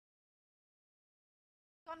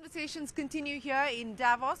Conversations continue here in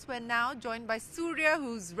Davos. We're now joined by Surya,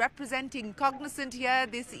 who's representing Cognizant here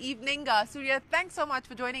this evening. Surya, thanks so much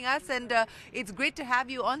for joining us, and it's great to have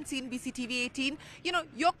you on CNBC-TV18. You know,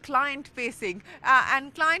 you're client-facing,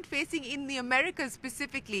 and client-facing in the Americas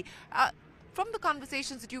specifically. From the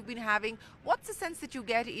conversations that you've been having, what's the sense that you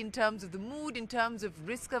get in terms of the mood, in terms of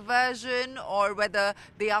risk aversion, or whether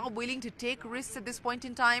they are willing to take risks at this point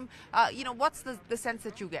in time? What's the sense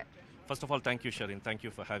that you get? First of all, thank you, Sharin. Thank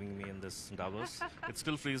you for having me in this Davos. It's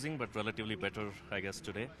still freezing, but relatively better, I guess,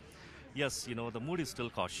 today. Yes, the mood is still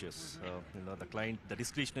cautious. The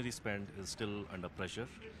discretionary spend is still under pressure,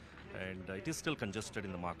 and it is still congested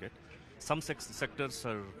in the market. Some sectors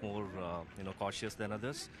are more, cautious than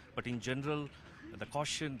others, but in general, the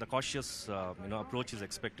cautious, approach is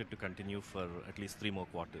expected to continue for at least 3 more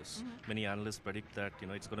quarters. Many analysts predict that,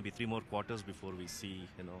 it's going to be 3 more quarters before we see,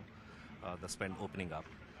 the spend opening up.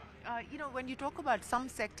 When you talk about some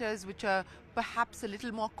sectors which are perhaps a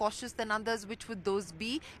little more cautious than others, which would those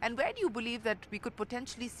be? And where do you believe that we could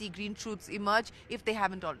potentially see green shoots emerge if they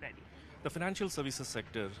haven't already? The financial services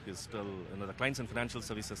sector is still, the clients in financial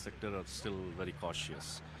services sector are still very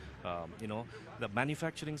cautious. The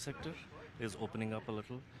manufacturing sector is opening up a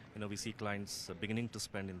little. We see clients beginning to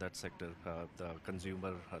spend in that sector. The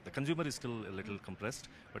consumer is still a little compressed,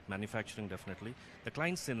 but manufacturing definitely. The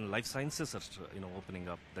clients in life sciences are, opening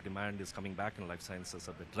up. The demand is coming back in life sciences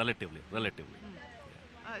a bit, relatively.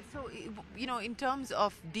 In terms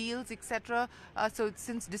of deals, etc., so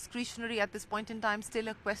since discretionary at this point in time still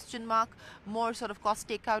a question mark, more sort of cost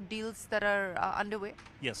takeout deals that are underway?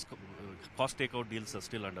 Yes, cost takeout deals are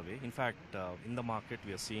still underway. In fact, in the market,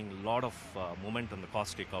 we are seeing a lot of movement on the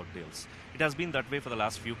cost takeout deals. It has been that way for the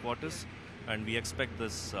last few quarters, and we expect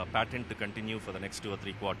this pattern to continue for the next 2 or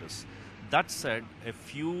 3 quarters. That said, a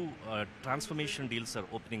few transformation deals are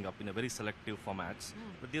opening up in a very selective formats.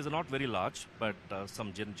 But these are not very large, but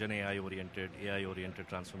some Gen AI-oriented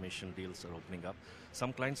transformation deals are opening up.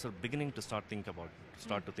 Some clients are beginning to start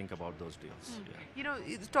to think about those deals.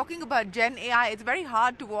 Talking about Gen AI, it's very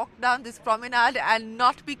hard to walk down this promenade and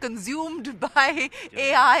not be consumed by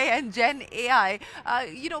AI and Gen AI.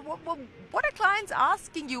 What are clients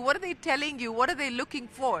asking you? What are they telling you? What are they looking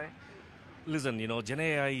for? Listen, Gen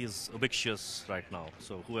AI is ubiquitous right now.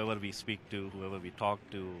 So whoever we speak to, whoever we talk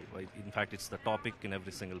to, in fact, it's the topic in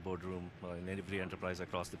every single boardroom, in every enterprise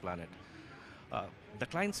across the planet. The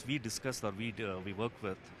clients we discuss or we work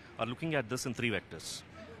with are looking at this in 3 vectors.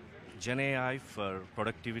 Gen AI for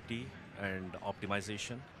productivity and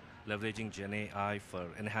optimization, leveraging Gen AI for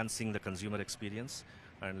enhancing the consumer experience,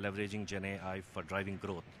 and leveraging Gen AI for driving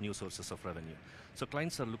growth, new sources of revenue. So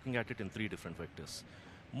clients are looking at it in 3 different vectors.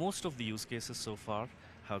 Most of the use cases so far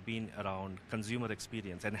have been around consumer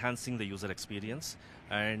experience, enhancing the user experience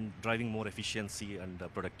and driving more efficiency and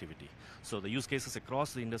productivity. So the use cases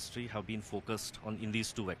across the industry have been focused in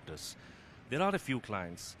these 2 vectors. There are a few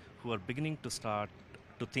clients who are beginning to start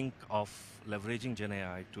to think of leveraging Gen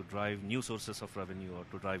AI to drive new sources of revenue or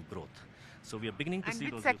to drive growth. So we are beginning to see those.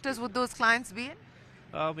 And which sectors would those clients be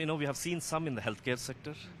in? We have seen some in the healthcare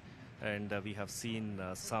sector, and we have seen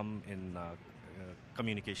some in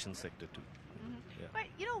communication sector too. But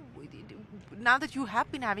now that you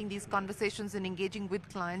have been having these conversations and engaging with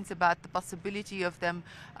clients about the possibility of them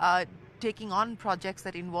taking on projects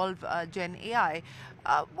that involve Gen AI,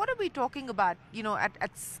 what are we talking about,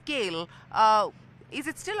 at scale? Is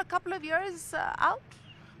it still a couple of years out?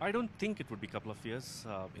 I don't think it would be a couple of years.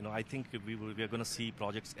 I think we are going to see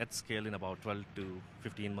projects at scale in about 12 to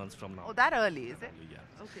 15 months from now. Oh, that early, is it? Yeah.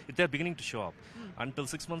 Okay. They're beginning to show up. Until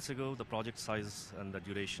 6 months ago, the project size and the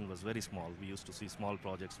duration was very small. We used to see small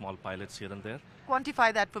projects, small pilots here and there.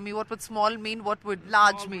 Quantify that for me. What would small mean? What would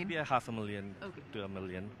large small mean? Would be $500,000 to $1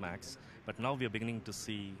 million max. But now we are beginning to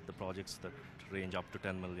see the projects that range up to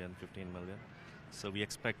 10 million, 15 million. So we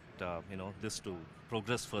expect this to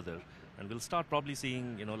progress further, and we'll start probably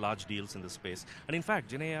seeing large deals in this space. And in fact,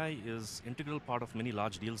 Gen AI is integral part of many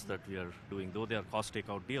large deals that we are doing. Though they are cost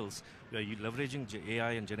takeout deals, we are leveraging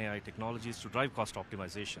AI and Gen AI technologies to drive cost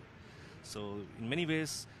optimization. So in many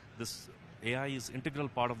ways, this AI is integral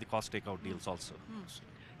part of the cost takeout deals also.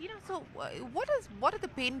 So what are the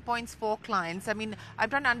pain points for clients? I mean, I'm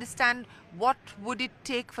trying to understand, what would it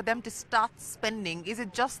take for them to start spending? Is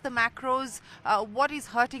it just the macros? What is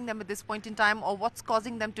hurting them at this point in time, or what's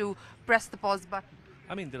causing them to press the pause button?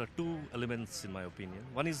 I mean, there are 2 elements in my opinion.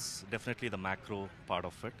 One is definitely the macro part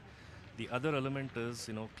of it. The other element is,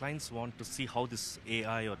 clients want to see how this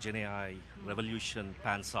AI or Gen AI revolution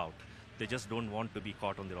pans out. They just don't want to be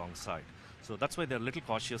caught on the wrong side. So that's why they're a little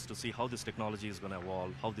cautious to see how this technology is going to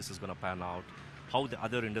evolve, how this is going to pan out, how the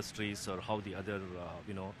other industries or how the other,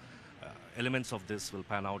 elements of this will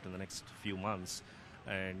pan out in the next few months.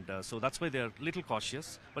 And so that's why they're a little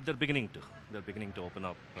cautious, but they're beginning to. They're beginning to open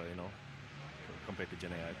up, compared to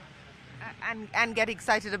Gen AI. And get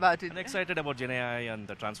excited about it. I'm excited about Gen AI and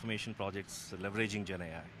the transformation projects leveraging Gen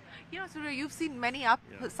AI. Surya, you've seen many up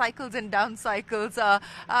cycles and down cycles.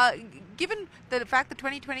 Given the fact that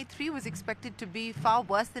 2023 was expected to be far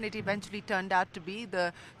worse than it eventually turned out to be,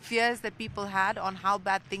 the fears that people had on how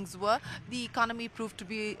bad things were, the economy proved to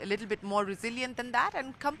be a little bit more resilient than that,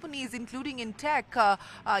 and companies, including in tech,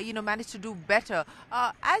 managed to do better.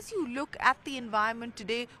 As you look at the environment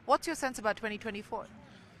today, what's your sense about 2024?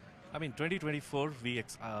 2024,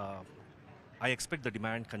 I expect the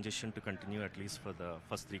demand congestion to continue at least for the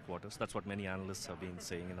first 3 quarters. That's what many analysts have been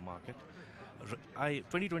saying in the market.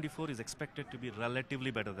 2024 is expected to be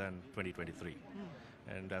relatively better than 2023.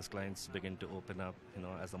 And as clients begin to open up,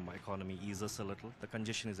 as the economy eases a little, the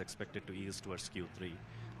congestion is expected to ease towards Q3,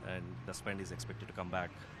 and the spend is expected to come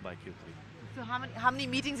back by Q3. So how many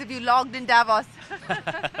meetings have you logged in Davos?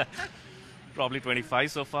 Probably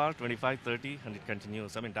 25 so far, 25, 30, and it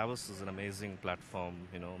continues. Davos is an amazing platform.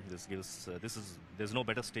 There's no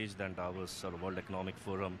better stage than Davos or World Economic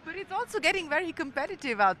Forum. But it's also getting very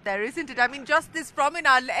competitive out there, isn't it? Just this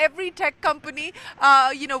promenade, every tech company,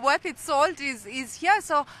 worth its salt is here.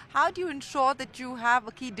 So how do you ensure that you have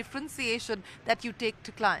a key differentiation that you take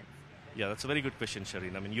to clients? Yeah, that's a very good question,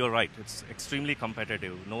 Shireen. You're right. It's extremely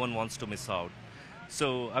competitive. No one wants to miss out.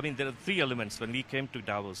 So, there are 3 elements. When we came to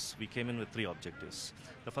Davos, we came in with 3 objectives.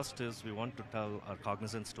 The first is we want to tell our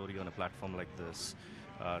Cognizant story on a platform like this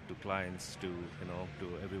to clients, to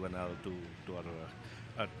everyone else, to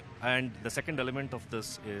our. And the second element of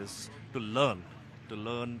this is to learn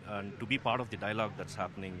and to be part of the dialogue that's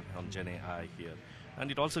happening on Gen AI here. And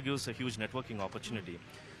it also gives a huge networking opportunity.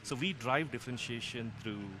 So we drive differentiation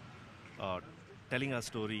through telling a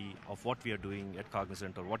story of what we are doing at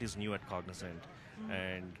Cognizant or what is new at Cognizant,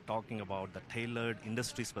 and talking about the tailored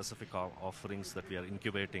industry-specific offerings that we are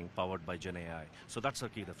incubating powered by Gen AI. So that's our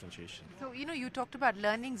key differentiation. So, you talked about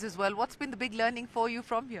learnings as well. What's been the big learning for you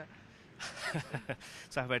from here?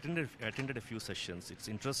 So I've attended a few sessions. It's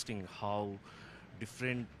interesting how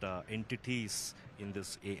different entities in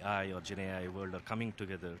this AI or Gen AI world are coming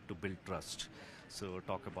together to build trust. So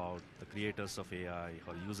talk about the creators of AI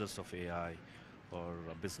or users of AI or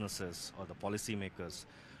businesses or the policymakers.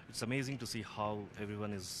 It's amazing to see how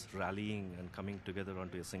everyone is rallying and coming together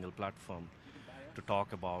onto a single platform to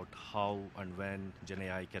talk about how and when Gen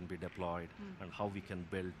AI can be deployed and how we can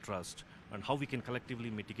build trust and how we can collectively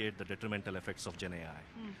mitigate the detrimental effects of Gen AI.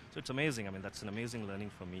 So it's amazing. That's an amazing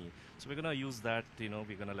learning for me. So we're going to use that, we're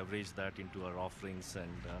going to leverage that into our offerings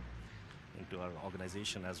and into our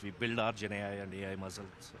organization as we build our Gen AI and AI muscle.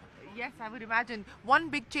 So. Yes, I would imagine. One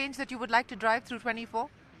big change that you would like to drive through 24?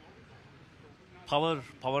 Power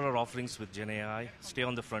our offerings with Gen AI, stay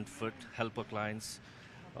on the front foot, help our clients,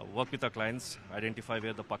 work with our clients, identify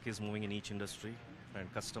where the puck is moving in each industry,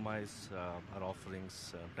 and customize our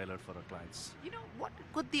offerings tailored for our clients. What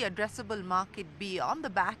could the addressable market be on the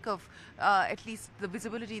back of at least the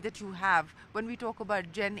visibility that you have when we talk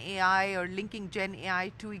about Gen AI or linking Gen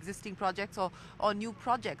AI to existing projects or new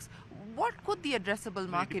projects? What could the addressable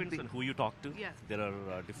market be? It depends on who you talk to. Yes. There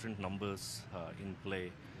are different numbers in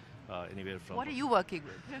play. Anywhere from. What are you working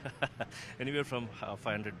with? Anywhere from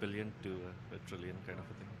 500 billion to a trillion kind of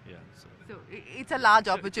a thing. Yeah. So it's a large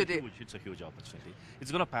opportunity. It's a huge opportunity.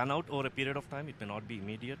 It's going to pan out over a period of time. It may not be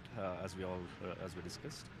immediate, as we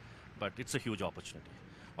discussed, but it's a huge opportunity.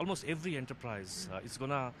 Almost every enterprise is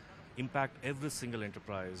going to impact every single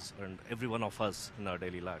enterprise and every one of us in our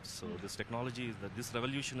daily lives. So this technology, this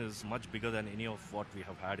revolution is much bigger than any of what we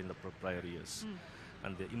have had in the prior years.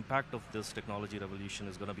 And the impact of this technology revolution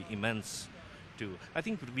is going to be immense too. I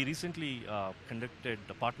think we recently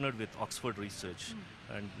partnered with Oxford Research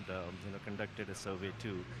and conducted a survey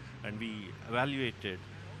too. And we evaluated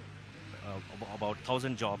about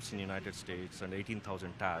 1,000 jobs in the United States and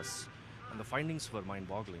 18,000 tasks. And the findings were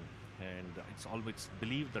mind-boggling. And it's always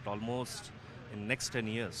believed that almost in next 10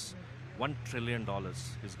 years, $1 trillion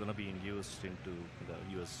is going to be induced into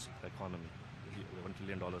the U.S. economy. $1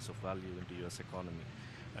 trillion of value into U.S. economy.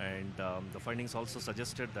 And the findings also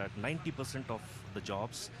suggested that 90% of the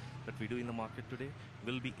jobs that we do in the market today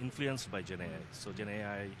will be influenced by Gen AI. So Gen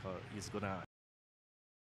AI is going to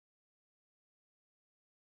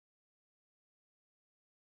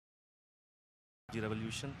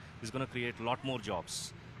revolution is going to create a lot more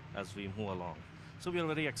jobs as we move along. So we are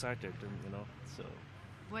very excited, so.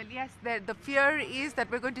 Well, yes, the fear is that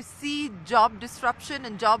we're going to see job disruption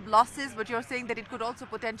and job losses, but you're saying that it could also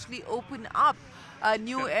potentially open up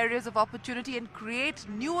new areas of opportunity and create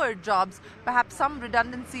newer jobs. Perhaps some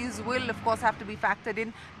redundancies will, of course, have to be factored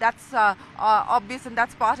in. That's obvious, and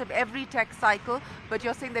that's part of every tech cycle. But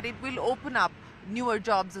you're saying that it will open up newer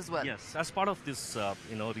jobs as well. Yes, as part of this,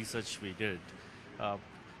 research we did,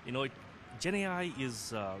 Gen AI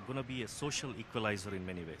is going to be a social equalizer in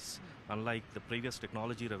many ways. Unlike the previous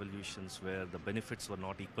technology revolutions where the benefits were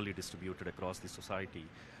not equally distributed across the society,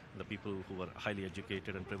 the people who were highly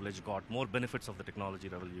educated and privileged got more benefits of the technology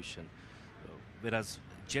revolution. Whereas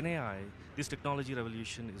Gen AI, this technology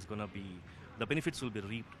revolution is going to be, the benefits will be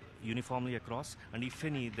reaped uniformly across, and if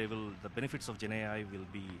any, the benefits of Gen AI will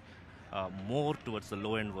be more towards the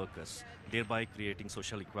low-end workers, thereby creating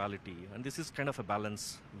social equality. And this is kind of a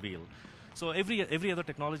balance wheel. So every other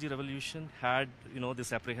technology revolution had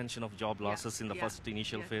this apprehension of job losses in the first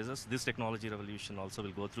initial phases. This technology revolution also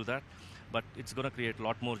will go through that, but it's going to create a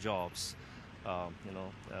lot more jobs,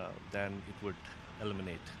 than it would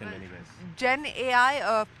eliminate in many ways. Gen AI,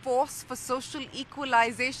 a force for social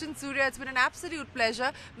equalization. Surya, it's been an absolute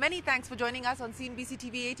pleasure. Many thanks for joining us on CNBC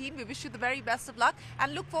TV18. We wish you the very best of luck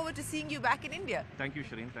and look forward to seeing you back in India. Thank you,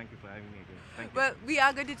 Shireen. Thank you for having me again. Thank you. Well, we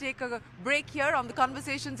are going to take a break here on the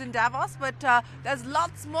conversations in Davos, but there's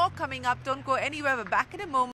lots more coming up. Don't go anywhere. We're back in a moment.